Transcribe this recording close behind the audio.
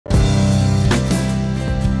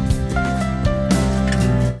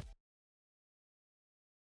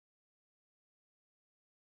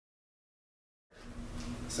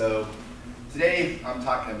So today I'm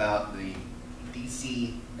talking about the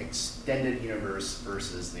DC Extended Universe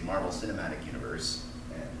versus the Marvel Cinematic Universe,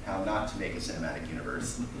 and how not to make a cinematic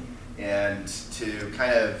universe. And to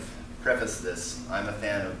kind of preface this, I'm a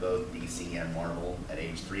fan of both DC and Marvel. At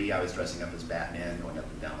age 3, I was dressing up as Batman, going up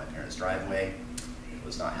and down my parents' driveway. It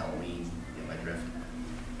was not Halloween, you get my drift.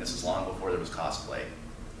 This was long before there was cosplay.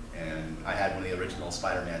 And I had one of the original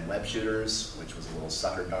Spider-Man web shooters, which was a little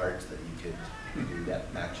sucker dart that you could do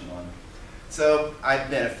depth action on. So I've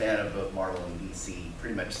been a fan of both Marvel and DC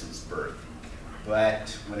pretty much since birth. But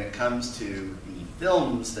when it comes to the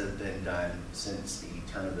films that have been done since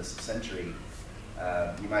the turn of this century,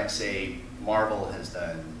 you might say Marvel has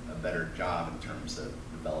done a better job in terms of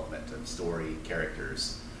development of story,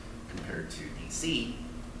 characters, compared to DC.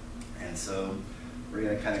 And so we're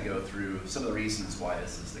going to kind of go through some of the reasons why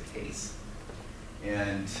this is the case.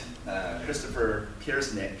 And Christopher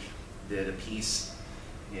Piersnick did a piece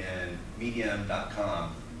in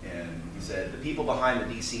medium.com, and he said, the people behind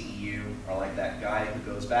the DCEU are like that guy who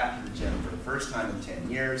goes back to the gym for the first time in 10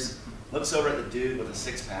 years, looks over at the dude with a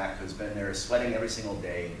six-pack who's been there sweating every single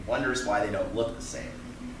day, wonders why they don't look the same.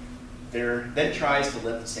 Then tries to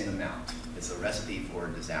lift the same amount. It's a recipe for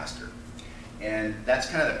disaster. And that's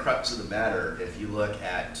kind of the crux of the matter if you look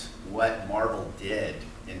at what Marvel did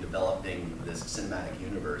in developing this cinematic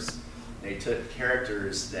universe. They took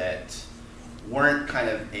characters that weren't kind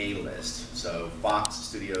of A-list. So Fox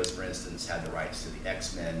Studios, for instance, had the rights to the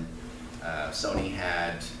X-Men. Sony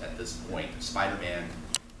had, at this point, Spider-Man.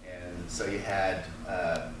 And so you had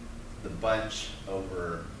the bunch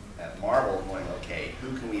over at Marvel going, okay,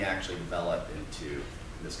 who can we actually develop into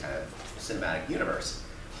this kind of cinematic universe?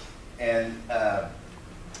 And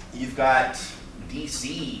you've got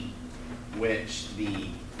DC, which the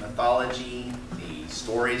mythology, the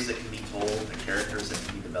stories that can be told, the characters that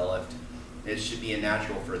can be developed, it should be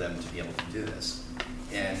natural for them to be able to do this.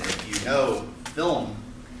 And if you know film,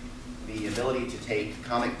 the ability to take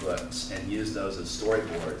comic books and use those as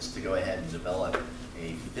storyboards to go ahead and develop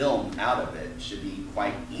a film out of it should be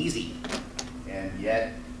quite easy. And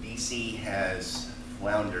yet DC has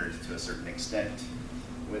floundered to a certain extent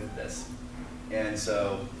with this. And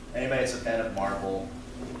so anybody that's a fan of Marvel,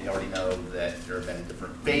 you already know that there have been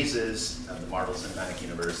different phases of the Marvel Cinematic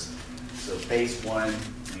Universe. So phase 1,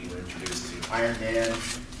 we were introduced to Iron Man,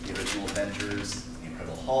 the original Avengers, the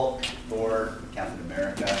Incredible Hulk, Thor, Captain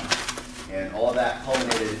America, and all of that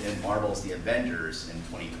culminated in Marvel's The Avengers in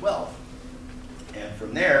 2012. And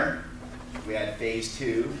from there, we had phase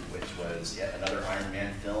 2, which was yet another Iron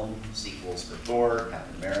Man film, sequels for Thor,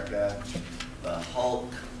 Captain America. The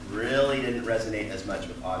Hulk really didn't resonate as much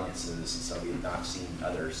with audiences, so we have not seen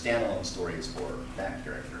other standalone stories for that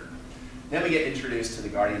character. Then we get introduced to the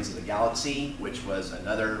Guardians of the Galaxy, which was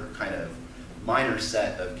another kind of minor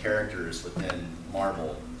set of characters within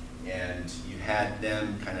Marvel, and you had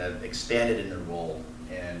them kind of expanded in their role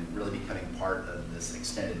and really becoming part of this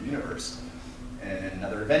extended universe. And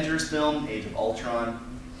another Avengers film, Age of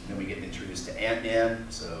Ultron. Then we get introduced to Ant-Man,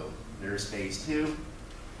 so there's phase 2.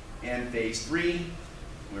 And phase 3,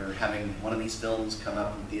 we're having one of these films come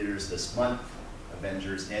up in theaters this month,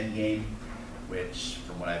 Avengers Endgame, which,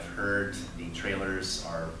 from what I've heard, the trailers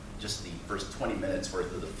are just the first 20 minutes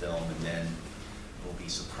worth of the film, and then we'll be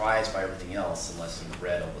surprised by everything else unless you've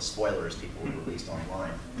read all the spoilers people released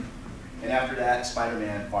online. And after that,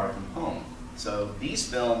 Spider-Man Far From Home. So these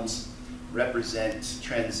films represent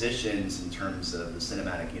transitions in terms of the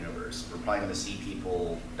cinematic universe. We're probably going to see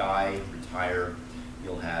people die, retire.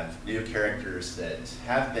 You'll have new characters that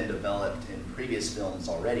have been developed in previous films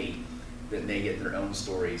already that may get their own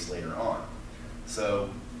stories later on. So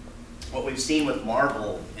what we've seen with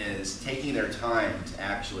Marvel is taking their time to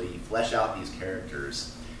actually flesh out these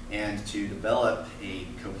characters and to develop a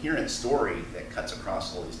coherent story that cuts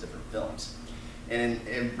across all these different films. And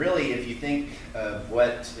really, if you think of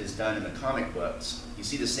what is done in the comic books, you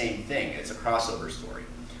see the same thing. It's a crossover story.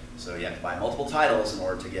 So you have to buy multiple titles in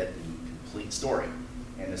order to get the complete story.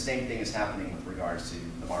 And the same thing is happening with regards to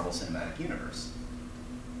the Marvel Cinematic Universe.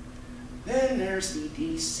 Then there's the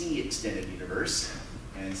DC Extended Universe.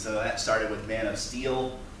 And so that started with Man of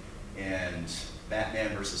Steel and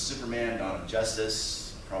Batman vs. Superman, Dawn of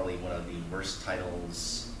Justice, probably one of the worst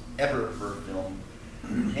titles ever for a film.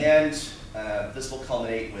 And this will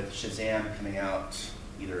culminate with Shazam coming out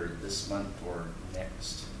either this month or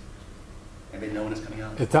next. Anybody know when it's coming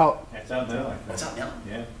out? It's out. It's out now. It's out now?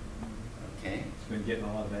 Yeah. Okay. It's been getting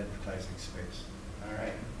a lot of advertising space. All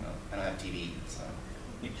right. Well, I don't have TV, so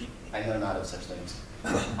I know not of such things.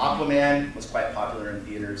 Aquaman was quite popular in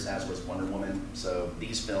theaters, as was Wonder Woman. So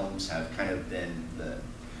these films have kind of been the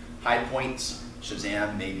high points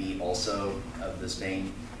Shazam maybe also of this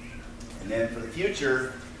vein. And then for the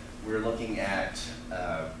future, we're looking at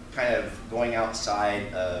kind of going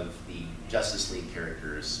outside of the Justice League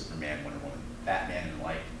characters, Superman, Wonder Woman, Batman, and the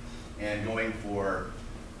like, and going for,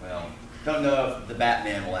 well, don't know if the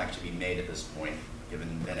Batman will actually be made at this point, given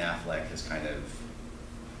Ben Affleck has kind of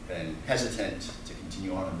been hesitant to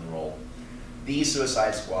continue on in the role. The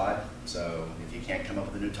Suicide Squad, so if you can't come up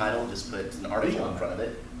with a new title, just put an article in front of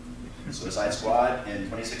it. Suicide Squad in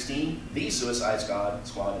 2016, The Suicide Squad in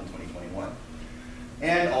 2021.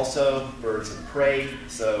 And also Birds of Prey,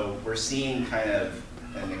 so we're seeing kind of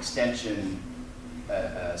an extension,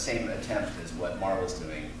 same attempt as what Marvel's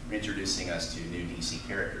doing, introducing us to new DC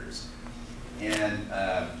characters. And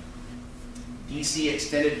DC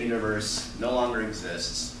Extended Universe no longer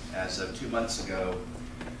exists. As of 2 months ago,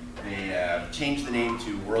 they changed the name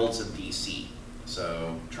to Worlds of DC.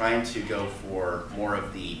 So trying to go for more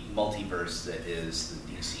of the multiverse that is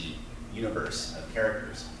the DC universe of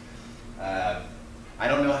characters. I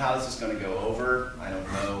don't know how this is going to go over. I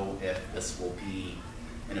don't know if this will be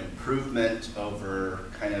an improvement over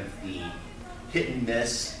kind of the hit and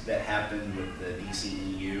miss that happened with the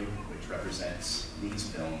DCEU, which represents these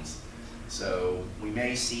films. So we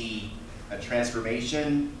may see a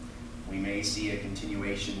transformation. We may see a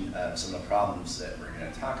continuation of some of the problems that we're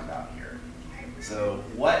going to talk about here. So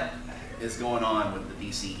what is going on with the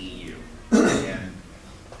DCEU? And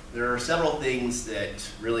there are several things that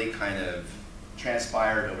really kind of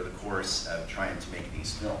transpired over the course of trying to make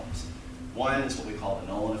these films. One is what we call the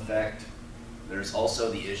Nolan effect. There's also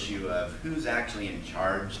the issue of who's actually in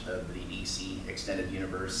charge of the DC Extended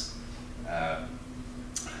Universe.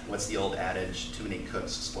 What's the old adage, too many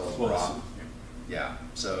cooks spoil the broth? Yeah,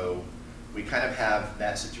 so we kind of have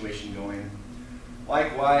that situation going.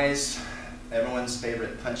 Likewise, everyone's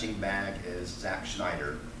favorite punching bag is Zack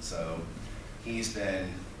Snyder. So he's been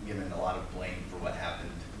given a lot of blame for what happened.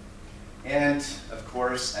 And of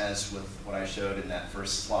course, as with what I showed in that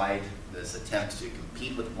first slide, this attempt to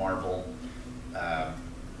compete with Marvel,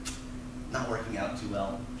 not working out too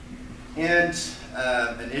well. And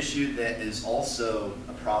an issue that is also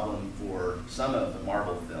a problem for some of the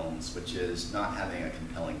Marvel films, which is not having a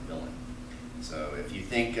compelling villain. So if you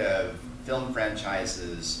think of film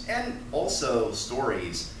franchises and also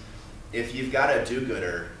stories, if you've got a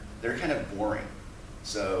do-gooder, they're kind of boring.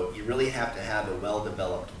 So you really have to have a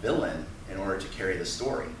well-developed villain in order to carry the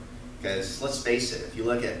story. Because let's face it, if you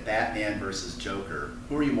look at Batman versus Joker,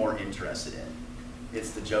 who are you more interested in?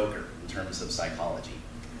 It's the Joker in terms of psychology.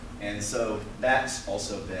 And so that's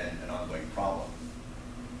also been an ongoing problem.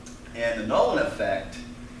 And the Nolan effect,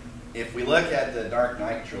 if we look at the Dark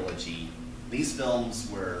Knight trilogy, these films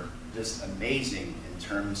were just amazing in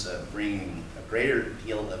terms of bringing a greater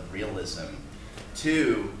deal of realism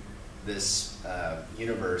to this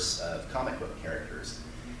universe of comic book characters.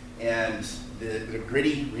 And the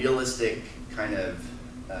gritty, realistic kind of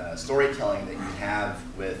storytelling that you have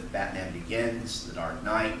with Batman Begins, The Dark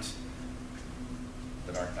Knight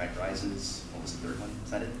Rises, what was the third one?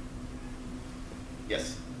 Is that it?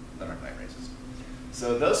 Yes, The Dark Knight Rises.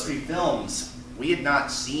 So those three films, we had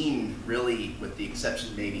not seen really, with the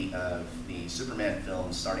exception maybe of the Superman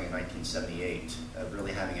films starting in 1978, of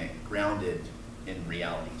really having it grounded in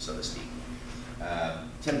reality, so to speak.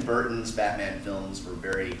 Tim Burton's Batman films were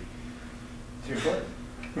very... Tim Burton.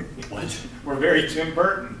 What? We're very Tim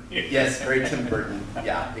Burton. Yes, very Tim Burton.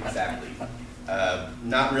 Yeah, exactly.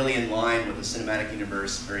 Not really in line with the cinematic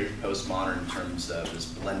universe, very postmodern in terms of this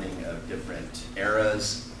blending of different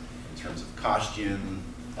eras, in terms of costume,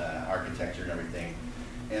 architecture, and everything.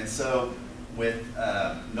 And so with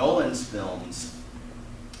Nolan's films,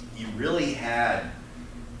 you really had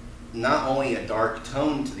not only a dark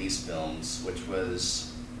tone to these films, which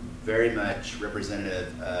was very much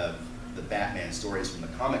representative of the Batman stories from the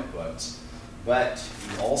comic books, but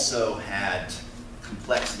you also had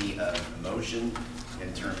complexity of emotion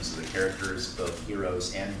in terms of the characters, both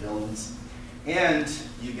heroes and villains. And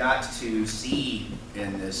you got to see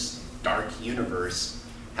in this dark universe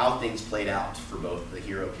how things played out for both the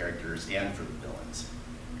hero characters and for the villains.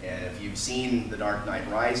 And if you've seen The Dark Knight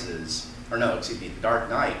Rises, or no, excuse me, The Dark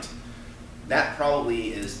Knight, that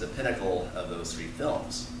probably is the pinnacle of those three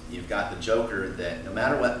films. You've got the Joker that no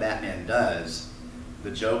matter what Batman does,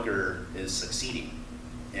 the Joker is succeeding.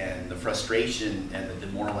 And the frustration and the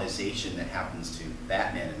demoralization that happens to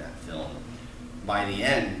Batman in that film, by the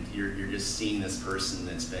end, you're just seeing this person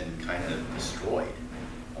that's been kind of destroyed,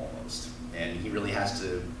 almost. And he really has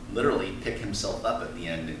to literally pick himself up at the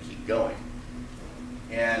end and keep going.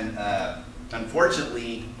 And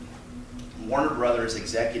unfortunately, Warner Brothers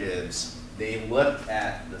executives, they looked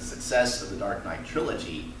at the success of the Dark Knight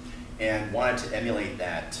trilogy and wanted to emulate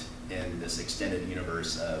that in this extended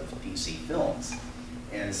universe of DC films.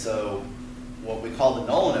 And so what we call the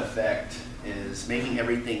Nolan effect is making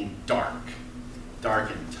everything dark. Dark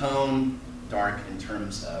in tone, dark in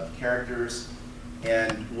terms of characters.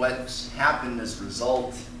 And what's happened as a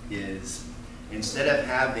result is instead of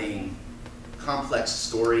having complex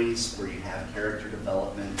stories where you have character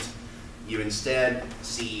development, you instead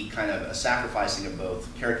see kind of a sacrificing of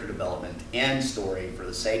both character development and story for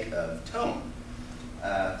the sake of tone.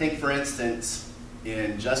 Think, for instance,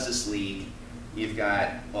 in Justice League, you've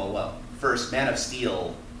got, well, first, Man of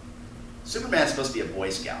Steel. Superman's supposed to be a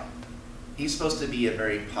Boy Scout. He's supposed to be a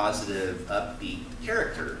very positive, upbeat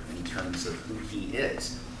character in terms of who he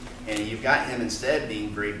is. And you've got him instead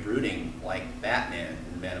being very brooding, like Batman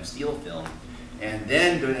in the Man of Steel film, and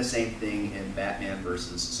then doing the same thing in Batman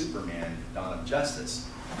versus Superman, Dawn of Justice.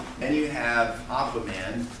 Then you have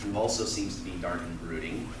Aquaman, who also seems to be dark and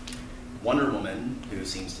brooding. Wonder Woman, who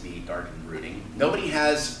seems to be dark and brooding. Nobody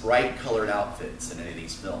has bright colored outfits in any of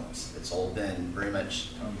these films. It's all been very much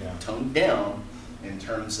toned down in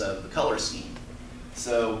terms of the color scheme.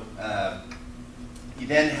 So you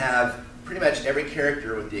then have pretty much every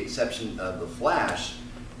character, with the exception of the Flash,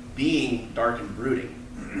 being dark and brooding.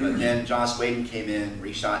 But then Joss Whedon came in,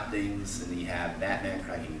 reshot things, and you have Batman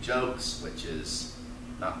cracking jokes, which is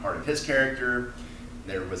not part of his character.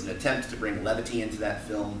 There was an attempt to bring levity into that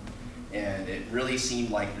film, and it really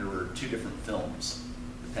seemed like there were two different films,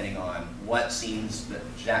 depending on what scenes that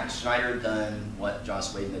Zack Snyder had done, what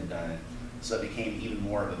Joss Whedon had done, so it became even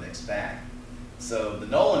more of a mixed bag. So the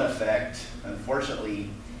Nolan effect, unfortunately,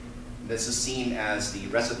 this is seen as the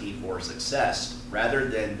recipe for success, rather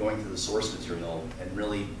than going to the source material and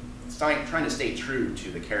really trying to stay true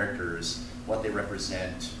to the characters, what they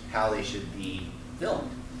represent, how they should be filmed.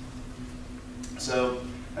 So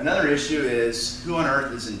another issue is who on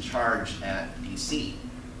earth is in charge at DC?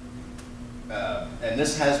 And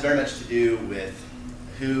this has very much to do with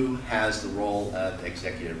who has the role of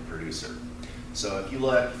executive producer. So if you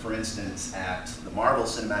look, for instance, at the Marvel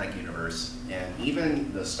Cinematic Universe and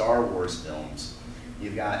even the Star Wars films,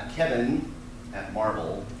 you've got Kevin at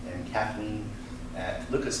Marvel and Kathleen at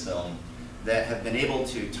Lucasfilm that have been able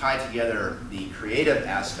to tie together the creative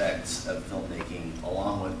aspects of filmmaking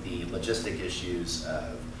along with the logistic issues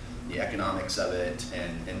of the economics of it,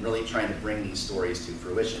 and really trying to bring these stories to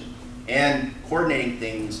fruition. And coordinating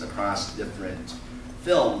things across different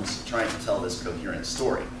films, trying to tell this coherent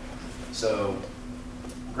story. So,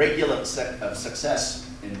 great deal of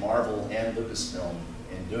success in Marvel and Lucasfilm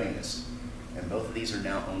in doing this. And both of these are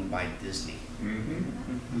now owned by Disney. The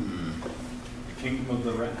kingdom of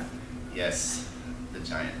the rat. Yes, the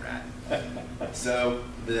giant rat. So,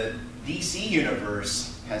 the DC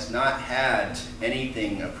universe has not had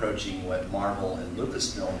anything approaching what Marvel and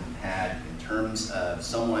Lucasfilm had in terms of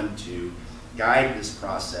someone to guide this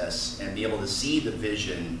process and be able to see the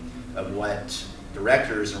vision of what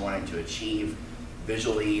directors are wanting to achieve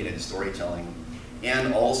visually and in storytelling,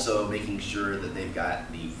 and also making sure that they've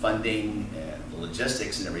got the funding and the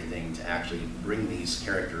logistics and everything to actually bring these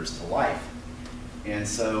characters to life. And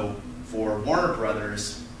so for Warner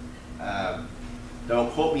Brothers,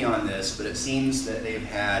 don't quote me on this, but it seems that they've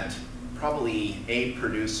had probably a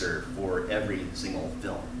producer for every single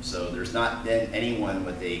film. So there's not been anyone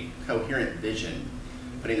with a coherent vision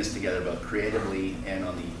putting this together both creatively and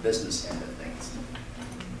on the business end of things.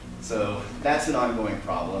 So that's an ongoing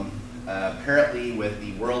problem. Apparently with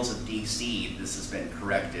the Worlds of DC, this has been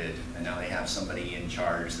corrected, and now they have somebody in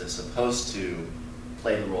charge that's supposed to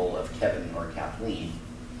play the role of Kevin or Kathleen.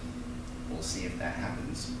 We'll see if that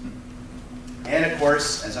happens. And of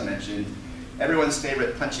course, as I mentioned, everyone's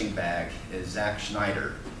favorite punching bag is Zack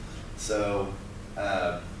Snyder. So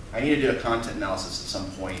I need to do a content analysis at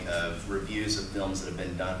some point of reviews of films that have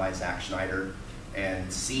been done by Zack Snyder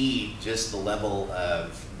and see just the level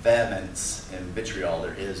of vehemence and vitriol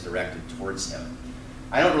there is directed towards him.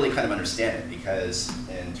 I don't really kind of understand it because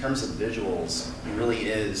in terms of visuals, he really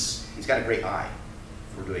is, he's got a great eye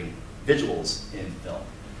for doing visuals in film.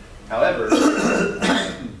 However,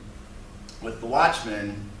 with The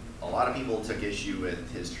Watchmen, a lot of people took issue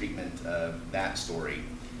with his treatment of that story,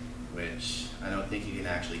 which I don't think you can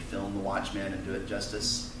actually film The Watchmen and do it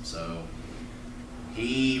justice. So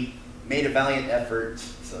he made a valiant effort,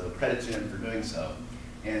 so credit to him for doing so.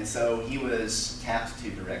 And so he was tapped to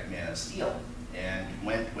direct Man of Steel and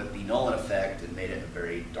went with the Nolan effect and made it a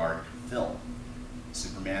very dark film.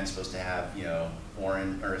 Superman's supposed to have, you know,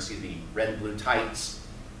 red and blue tights,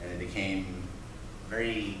 and it became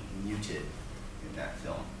very muted in that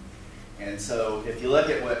film. And so if you look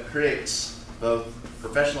at what critics, both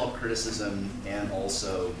professional criticism and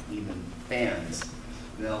also even fans,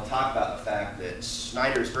 they'll talk about the fact that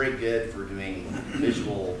Snyder's very good for doing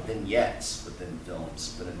visual vignettes within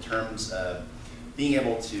films, but in terms of being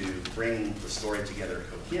able to bring the story together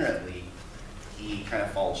coherently, he kind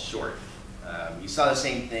of falls short. You saw the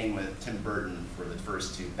same thing with Tim Burton for the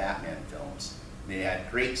first two Batman films. They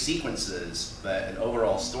had great sequences, but an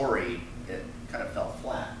overall story, it kind of fell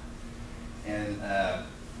flat. And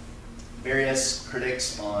various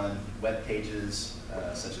critics on web pages,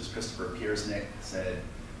 such as Christopher Piersnick, said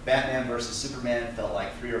Batman versus Superman felt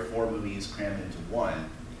like 3 or 4 movies crammed into one,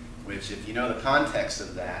 which, if you know the context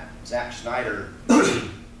of that, Zack Snyder,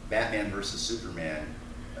 Batman versus Superman,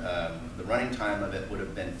 the running time of it would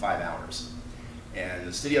have been 5 hours. And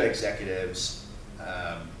the studio executives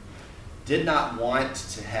did not want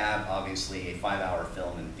to have, obviously, a 5-hour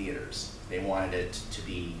film in theaters. They wanted it to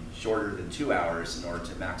be shorter than 2 hours in order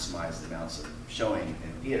to maximize the amounts of showing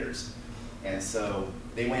in theaters. And so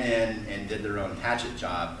they went in and did their own hatchet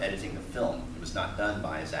job editing the film. It was not done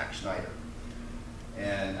by Zack Snyder.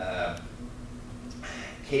 And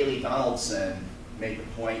Kaylee Donaldson made the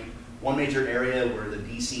point, one major area where the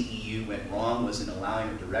DCEU went wrong was in allowing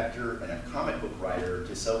a director and a comic book writer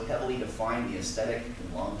to so heavily define the aesthetic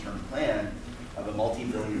and long-term plan of a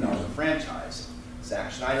multi-billion-dollar franchise.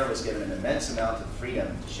 Zack Snyder was given an immense amount of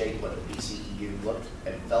freedom to shape what the DCEU looked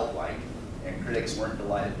and felt like, and critics weren't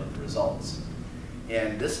delighted with the results.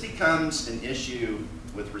 And this becomes an issue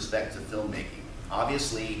with respect to filmmaking.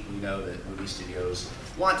 Obviously, we know that movie studios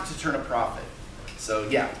want to turn a profit. So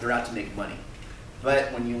yeah, they're out to make money.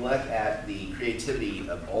 But when you look at the creativity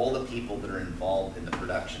of all the people that are involved in the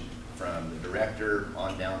production, from the director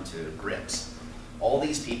on down to grips, all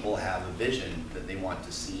these people have a vision that they want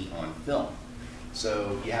to see on film.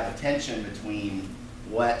 So you have a tension between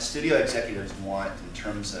what studio executives want in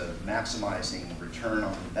terms of maximizing return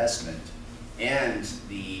on investment and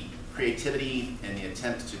the creativity and the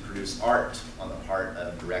attempt to produce art on the part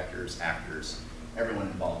of directors, actors, everyone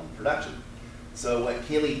involved in production. So what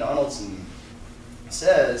Kaylee Donaldson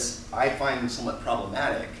says, I find somewhat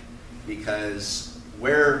problematic, because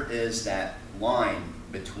where is that line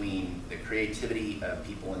between the creativity of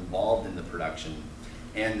people involved in the production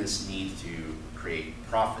and this need to create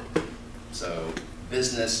profit? So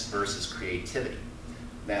business versus creativity.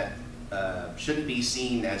 That shouldn't be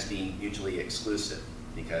seen as being mutually exclusive,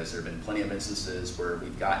 because there have been plenty of instances where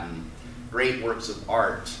we've gotten great works of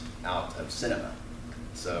art out of cinema.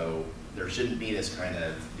 So there shouldn't be this kind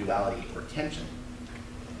of duality or tension.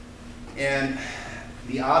 And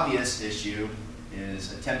the obvious issue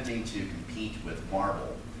is attempting to compete with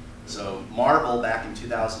Marvel. So Marvel, back in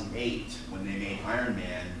 2008, when they made Iron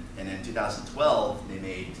Man, and in 2012, they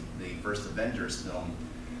made the first Avengers film,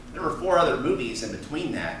 there were 4 other movies in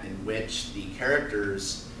between that in which the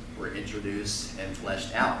characters were introduced and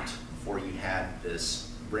fleshed out before you had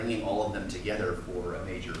this bringing all of them together for a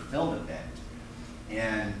major film event.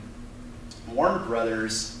 And Warner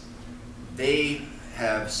Brothers, they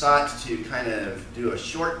have sought to kind of do a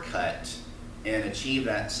shortcut and achieve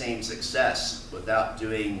that same success without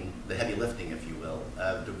doing the heavy lifting, if you will,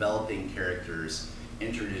 of developing characters,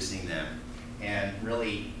 introducing them, and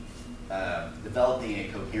really developing a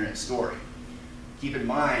coherent story. Keep in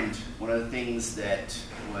mind, one of the things that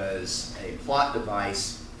was a plot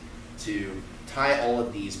device to tie all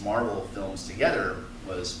of these Marvel films together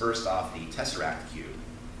was, first off, the Tesseract Cube.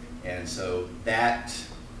 And so that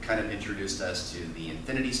kind of introduced us to the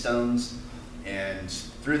Infinity Stones, and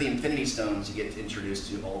through the Infinity Stones you get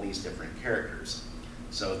introduced to all these different characters.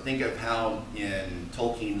 So think of how in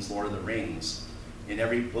Tolkien's Lord of the Rings, in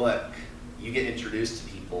every book you get introduced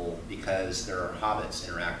to people because there are hobbits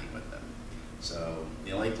interacting with them. So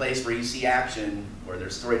the only place where you see action, where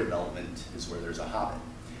there's story development, is where there's a hobbit.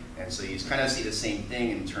 And so you kind of see the same thing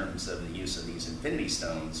in terms of the use of these Infinity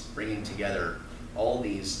Stones, bringing together all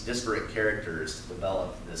these disparate characters to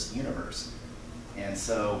develop this universe. And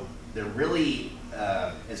so there really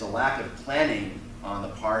is a lack of planning on the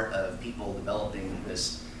part of people developing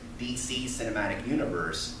this DC cinematic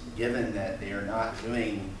universe, given that they are not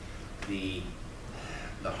doing the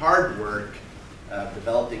hard work of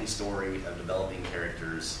developing story, of developing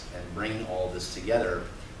characters, and bringing all this together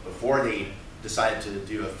before they decided to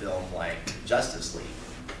do a film like Justice League.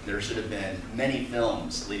 There should have been many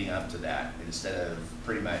films leading up to that instead of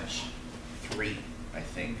pretty much 3, I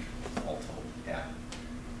think, all told. Yeah.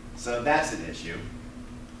 So that's an issue.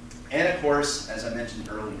 And of course, as I mentioned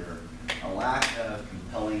earlier, a lack of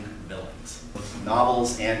compelling villains. Both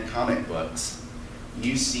novels and comic books,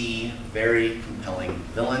 you see very compelling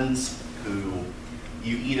villains who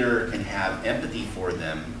you either can have empathy for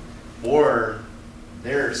them, or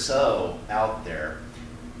they're so out there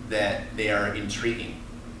that they are intriguing.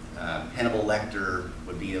 Hannibal Lecter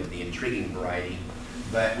would be of the intriguing variety,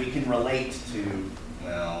 but we can relate to,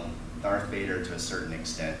 well, Darth Vader to a certain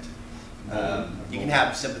extent. You can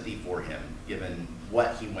have sympathy for him, given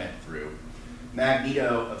what he went through.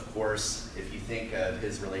 Magneto, of course, if you think of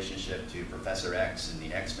his relationship to Professor X in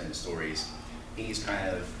the X-Men stories, he's kind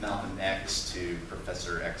of Malcolm X to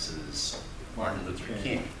Professor X's Martin Luther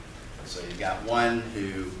King. So you've got one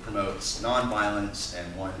who promotes nonviolence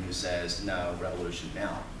and one who says, no, revolution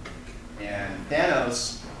now. And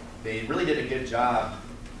Thanos, they really did a good job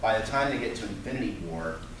by the time they get to Infinity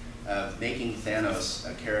War of making Thanos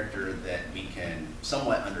a character that we can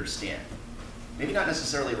somewhat understand. Maybe not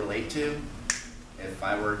necessarily relate to. If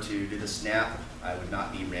I were to do the snap, I would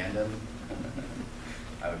not be random.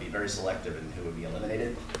 I would be very selective in who would be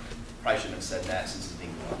eliminated. Probably shouldn't have said that since it's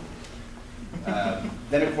being wrong.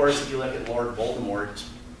 Then, of course, if you look at Lord Voldemort,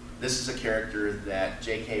 this is a character that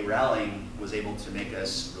J.K. Rowling was able to make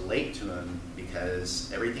us relate to him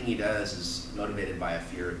because everything he does is motivated by a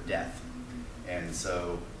fear of death. And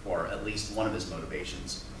so, or at least one of his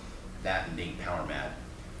motivations, that and being power mad.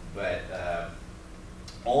 But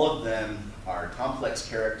all of them are complex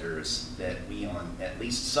characters that we on at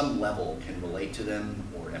least some level can relate to them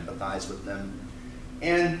or empathize with them.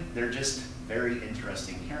 And they're just very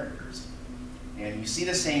interesting characters. And you see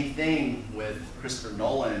the same thing with Christopher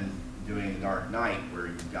Nolan doing The Dark Knight, where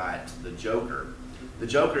you've got the Joker. The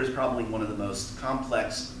Joker is probably one of the most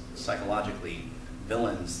complex, psychologically,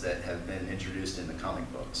 villains that have been introduced in the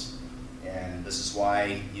comic books. And this is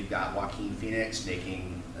why you've got Joaquin Phoenix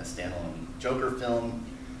making a standalone Joker film.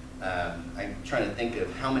 I'm trying to think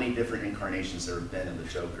of how many different incarnations there have been of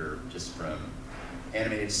the Joker, just from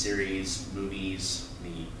animated series, movies,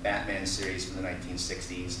 the Batman series from the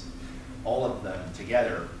 1960s. All of them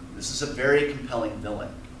together. This is a very compelling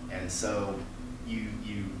villain, and so you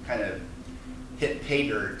kind of hit pay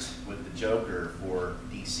dirt with the Joker for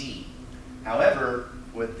DC. However,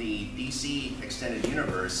 with the DC Extended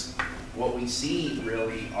Universe, what we see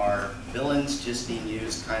really are villains just being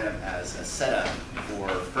used kind of as a setup for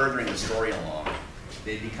furthering the story along.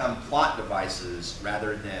 They become plot devices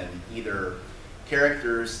rather than either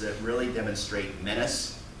characters that really demonstrate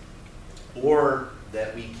menace or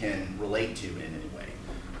that we can relate to in any way.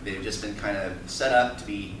 They've just been kind of set up to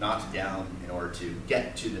be knocked down in order to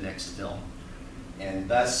get to the next film. And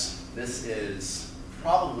thus, this is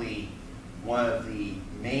probably one of the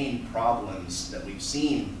main problems that we've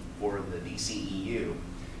seen for the DCEU.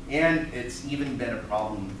 And it's even been a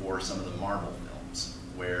problem for some of the Marvel films,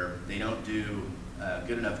 where they don't do a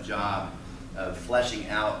good enough job of fleshing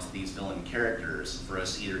out these villain characters for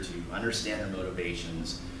us either to understand their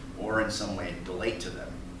motivations or in some way relate to them,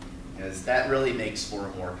 because that really makes for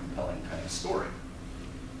a more compelling kind of story.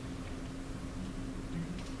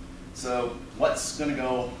 So what's going to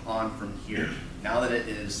go on from here? Now that it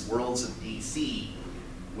is Worlds of DC,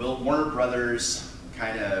 will Warner Brothers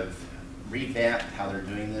kind of revamp how they're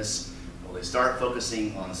doing this? Will they start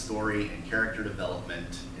focusing on story and character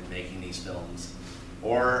development in making these films?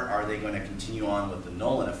 Or are they going to continue on with the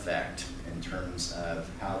Nolan effect in terms of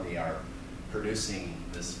how they are producing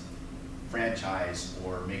this franchise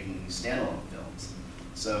or making these standalone films?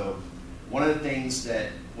 So one of the things that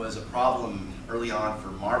was a problem early on for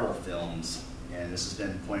Marvel films, and this has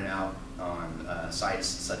been pointed out on sites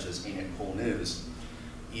such as Ain't It Cool News,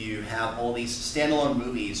 you have all these standalone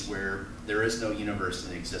movies where there is no universe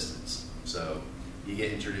in existence. So you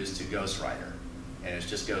get introduced to Ghost Rider, and it's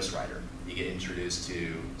just Ghost Rider. You get introduced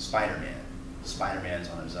to Spider-Man. Spider-Man's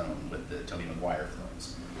on his own with the Tobey Maguire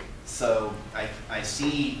films. So I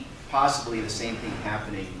see possibly the same thing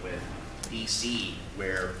happening with DC,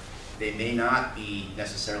 where they may not be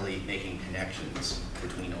necessarily making connections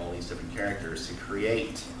between all these different characters to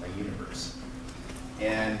create a universe.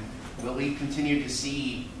 And will we continue to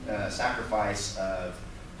see sacrifice of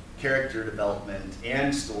character development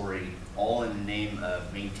and story all in the name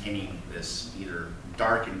of maintaining this either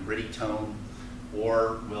dark and gritty tone,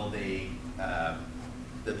 or will they,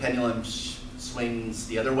 the pendulum swings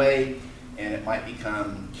the other way and it might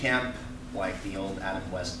become camp like the old Adam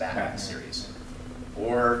West Batman series,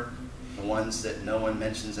 or the ones that no one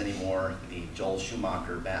mentions anymore, the Joel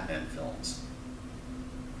Schumacher Batman films.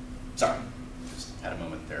 Sorry, just had a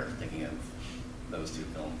moment there thinking of those two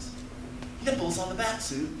films. Nipples on the bat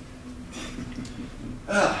suit.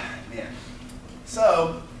 Oh, man.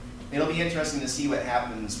 So, it'll be interesting to see what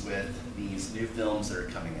happens with these new films that are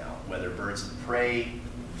coming out, whether Birds of Prey,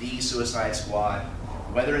 The Suicide Squad,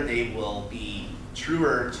 whether they will be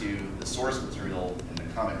truer to the source material in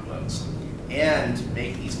the comic books, and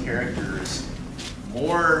make these characters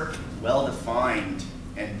more well-defined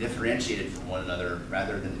and differentiated from one another,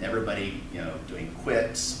 rather than everybody, doing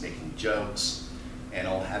quips, making jokes, and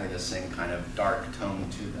all having the same kind of dark tone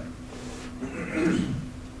to them.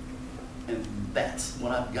 And that's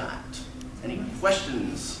what I've got. Any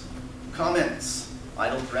questions, comments,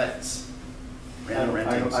 idle threats, random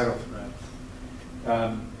rantings? Idle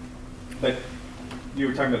threats. But you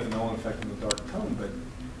were talking about the Nolan effect and the dark tone, but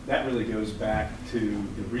that really goes back to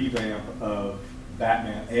the revamp of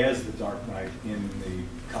Batman as the Dark Knight in the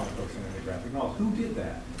comic books and in the graphic novels. Who did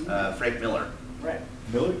that? Frank Miller. Right,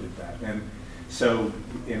 Miller did that. And so,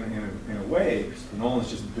 in a way, Nolan's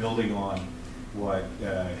just building on what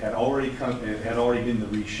had already been the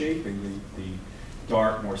reshaping, the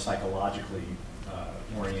dark, more psychologically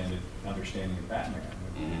oriented understanding of Batman.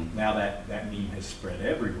 Mm-hmm. Now that meme has spread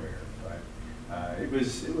everywhere, but it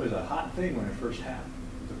was a hot thing when it first happened.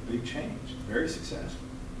 It was a big change, very successful.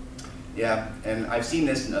 Yeah, and I've seen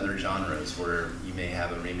this in other genres where you may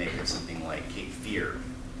have a remake of something like Cape Fear,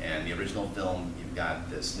 and the original film, you've got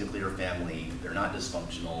this nuclear family, they're not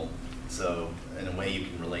dysfunctional, so in a way you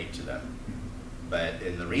can relate to them. But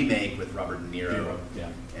in the remake with Robert De Niro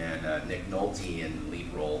and Nick Nolte in the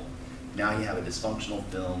lead role, now you have a dysfunctional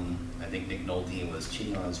film. I think Nick Nolte was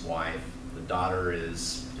cheating on his wife. The daughter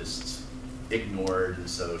is just ignored, and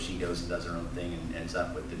so she goes and does her own thing and ends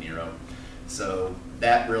up with De Niro. So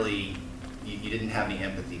that really, you didn't have any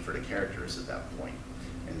empathy for the characters at that point.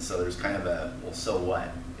 And so there's kind of a, well, so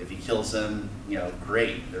what? If he kills them,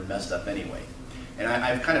 great, they're messed up anyway. And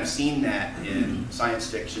I've kind of seen that in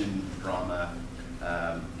science fiction, drama.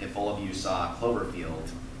 If all of you saw Cloverfield,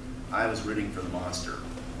 I was rooting for the monster.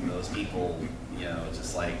 Those people,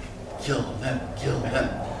 just like, kill them, kill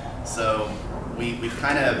them. So we've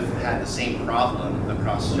kind of had the same problem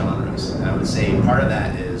across genres. And I would say part of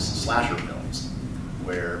that is slasher films,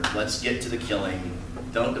 where let's get to the killing,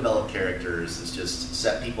 don't develop characters, it's just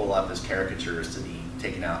set people up as caricatures to be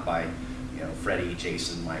taken out by, Freddy,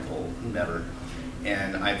 Jason, Michael, whomever.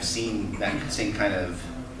 And I've seen that same kind of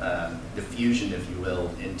diffusion, if you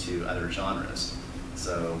will, into other genres.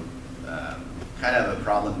 So kind of a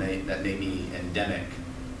problem that may be endemic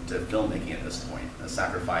to filmmaking at this point, a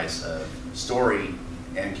sacrifice of story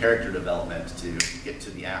and character development to get to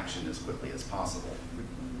the action as quickly as possible.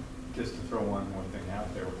 Just to throw one more thing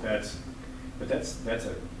out there, that's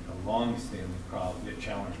a long-standing problem,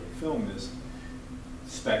 challenge with film is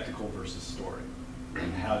spectacle versus story.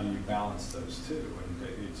 And how do you balance those two?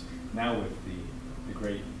 And it's now with the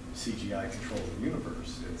great CGI control of the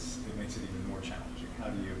universe, it makes it even more challenging. How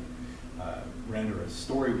do you render a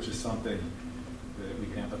story which is something that we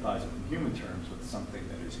can empathize with in human terms with something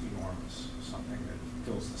that is enormous, something that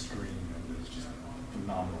fills the screen and is just a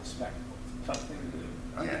phenomenal spectacle? It's a tough thing to do.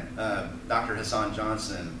 Oh yeah, Dr. Hassan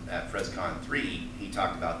Johnson at FresCon 3, he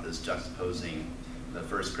talked about this juxtaposing the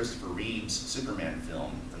first Christopher Reeve's Superman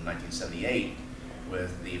film from 1978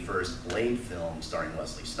 with the first Blade film starring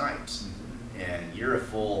Wesley Snipes. And you're a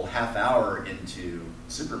full half hour into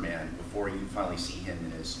Superman before you finally see him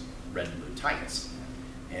in his red and blue tights.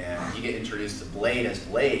 And you get introduced to Blade as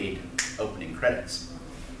Blade, opening credits.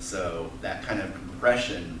 So that kind of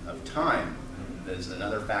compression of time is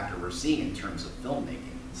another factor we're seeing in terms of filmmaking.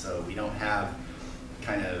 So we don't have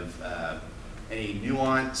kind of any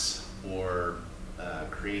nuance or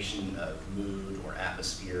creation of mood or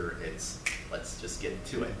atmosphere. It's let's just get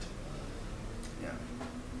to it. Yeah.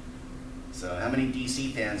 So how many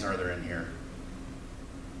DC fans are there in here?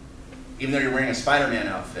 Even though you're wearing a Spider-Man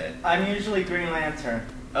outfit. I'm usually Green Lantern.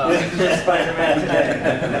 Oh. Spider-Man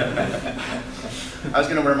today. I was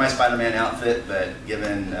going to wear my Spider-Man outfit, but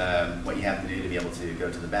given what you have to do to be able to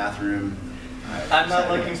go to the bathroom, I'm not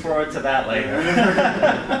looking forward to that later.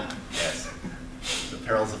 Yes, the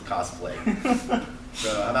perils of cosplay.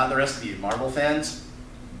 So how about the rest of you, Marvel fans?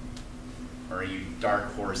 Or are you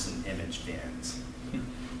Dark Horse and Image fans?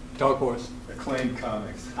 Dark Horse. Acclaimed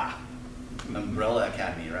Comics. Ha! Umbrella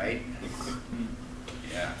Academy, right?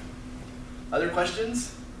 Yeah. Other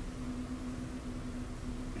questions?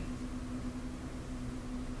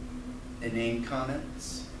 Inane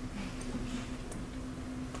comments?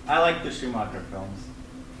 I like the Schumacher films.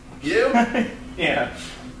 You? Yeah.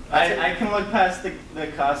 I can look past the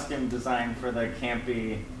costume design for the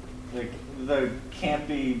campy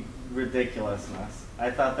ridiculousness.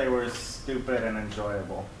 I thought they were stupid and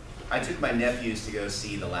enjoyable. I took my nephews to go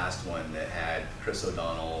see the last one that had Chris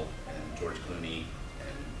O'Donnell and George Clooney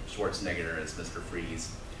and Schwarzenegger as Mr.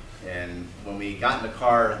 Freeze. And when we got in the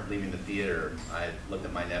car leaving the theater, I looked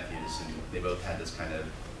at my nephews and they both had this kind of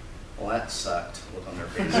well, that sucked, look on their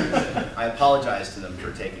faces. I apologized to them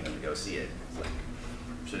for taking them to go see it. It's like,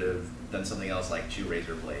 should have done something else like chew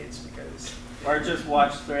razor blades because. Or just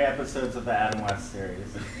watch 3 episodes of the Adam West series.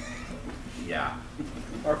 Yeah,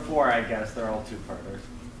 Or 4, I guess. They're all two-parters.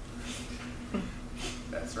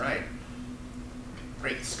 that's right.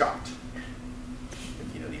 Great Scott.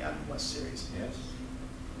 If you know the Adam West series. Yes.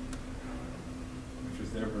 Which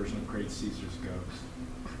was their version of Great Caesar's Ghost.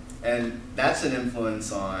 And that's an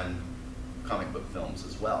influence on comic book films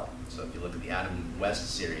as well. So if you look at the Adam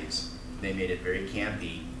West series, they made it very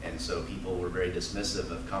campy, and so people were very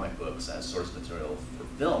dismissive of comic books as source material for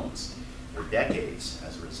films for decades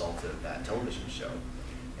as a result of that television show.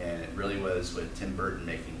 And it really was with Tim Burton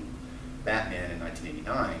making Batman in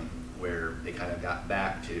 1989, where they kind of got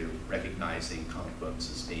back to recognizing comic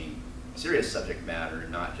books as being serious subject matter,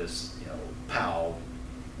 and not just, you know, pow,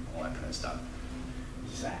 all that kind of stuff.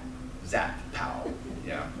 Zap, pow,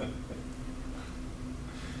 yeah. If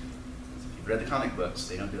you've read the comic books,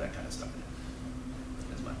 they don't do that kind of stuff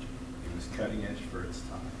as much. It was cutting edge for its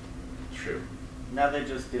time. True. Now they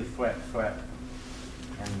just do thwet,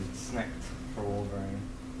 and snicked for Wolverine.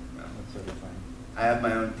 Yeah. That sort of thing. I have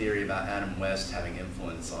my own theory about Adam West having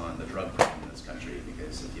influence on the drug problem in this country,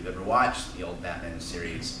 because if you've ever watched the old Batman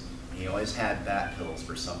series, he always had bat pills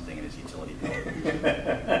for something in his utility belt.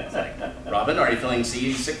 It's like, Robin, are you feeling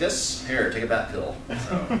seasickness? Here, take a bat pill.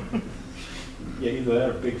 So. Yeah, either that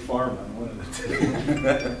or Big Pharma, one of the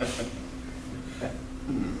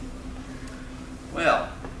two. Well,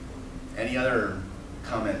 any other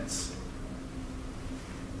comments?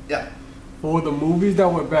 Yeah. For the movies that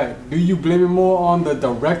went bad, do you blame it more on the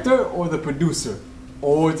director or the producer?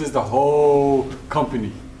 Or just the whole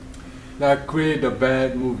company that created a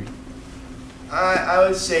bad movie? I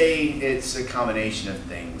would say it's a combination of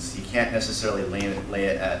things. You can't necessarily lay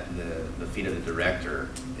it at the feet of the director.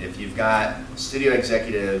 If you've got studio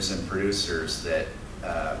executives and producers that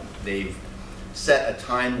they've set a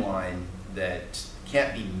timeline that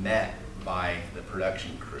can't be met by the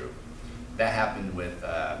production crew. That happened with,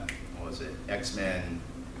 what was it, X-Men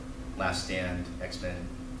Last Stand, X-Men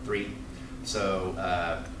 3.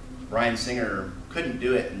 So Bryan Singer couldn't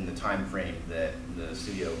do it in the time frame that the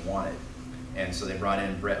studio wanted. And so they brought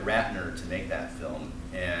in Brett Ratner to make that film.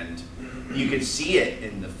 And you could see it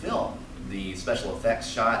in the film. The special effects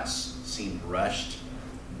shots seemed rushed.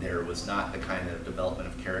 There was not the kind of development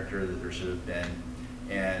of character that there should have been.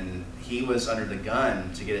 And he was under the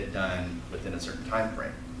gun to get it done within a certain time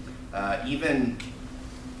frame. Even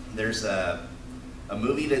there's a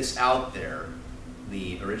movie that's out there,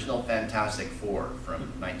 the original Fantastic Four from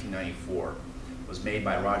 1994, was made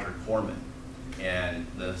by Roger Corman. And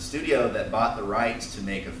the studio that bought the rights to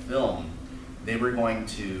make a film, they were going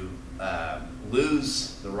to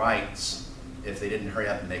lose the rights if they didn't hurry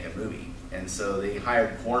up and make a movie. And so they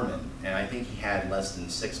hired Corman, and I think he had less than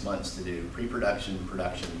 6 months to do pre-production,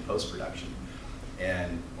 production, post-production.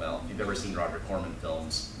 And, well, if you've ever seen Roger Corman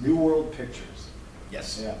films. New World Pictures.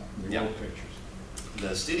 Yes. Yeah, New Yeah. World Pictures.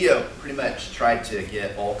 The studio pretty much tried to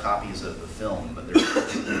get all copies of the film, but there's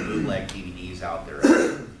bootleg DVDs out there.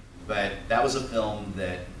 But that was a film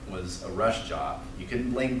that was a rush job. You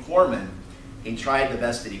couldn't blame Corman. He tried the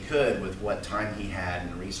best that he could with what time he had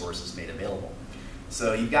and the resources made available.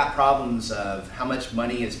 So you've got problems of how much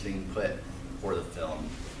money is being put for the film,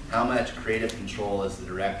 how much creative control is the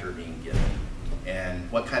director being given, and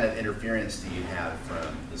what kind of interference do you have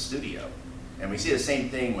from the studio. And we see the same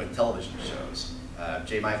thing with television shows.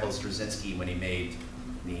 J. Michael Straczynski, when he made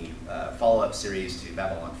the follow-up series to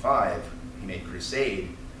Babylon 5, he made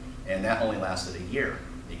Crusade, and that only lasted a year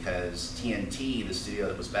because TNT, the studio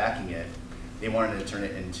that was backing it, they wanted to turn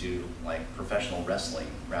it into like professional wrestling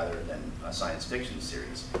rather than a science fiction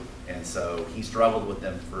series. And so he struggled with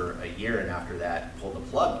them for a year, and after that pulled the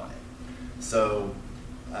plug on it. So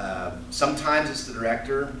sometimes it's the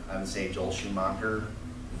director. I would say Joel Schumacher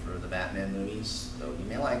for the Batman movies, though you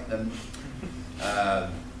may like them.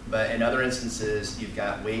 But in other instances, you've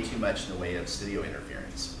got way too much in the way of studio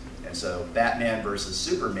interference. And so Batman versus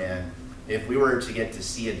Superman, if we were to get to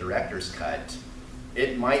see a director's cut,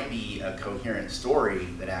 it might be a coherent story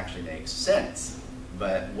that actually makes sense.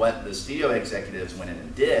 But what the studio executives went in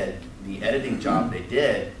and did, the editing job they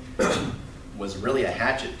did, was really a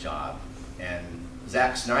hatchet job. And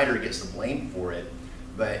Zack Snyder gets the blame for it,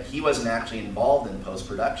 but he wasn't actually involved in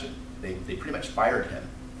post-production. They pretty much fired him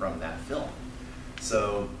from that film.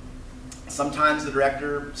 So sometimes the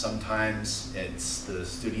director, sometimes it's the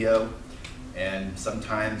studio, and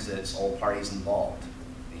sometimes it's all parties involved.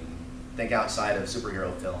 I mean, think outside of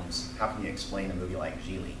superhero films. How can you explain a movie like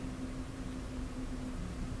Geely?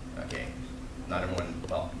 Okay, not everyone,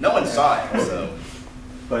 well, no one saw it, so.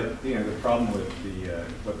 But, you know, the problem with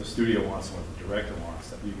what the studio wants and what the director wants,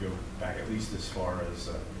 that you go back at least as far as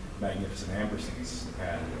Magnificent Ambersons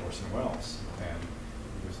had Orson Welles. And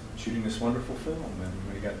he was shooting this wonderful film, and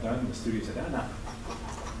when he got done, the studio said, no.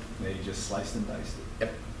 And they just sliced and diced it.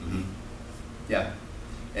 Yep. Mm-hmm. Yeah.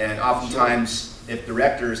 And oftentimes, if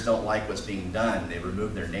directors don't like what's being done, they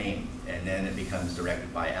remove their name, and then it becomes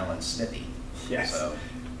directed by Alan Smithy. Yes. So,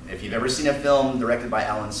 if you've ever seen a film directed by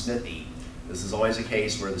Alan Smithy, this is always a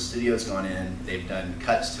case where the studio's gone in, they've done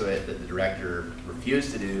cuts to it that the director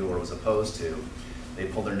refused to do or was opposed to. They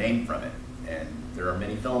pull their name from it. And there are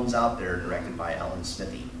many films out there directed by Alan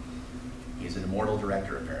Smithy. He's an immortal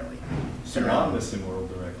director, apparently. Synonymous immortal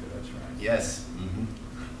director, that's right. Yes.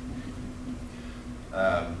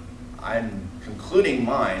 I'm concluding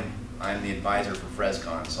mine. I'm the advisor for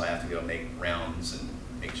FresCon, so I have to go make rounds and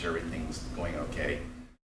make sure everything's going okay.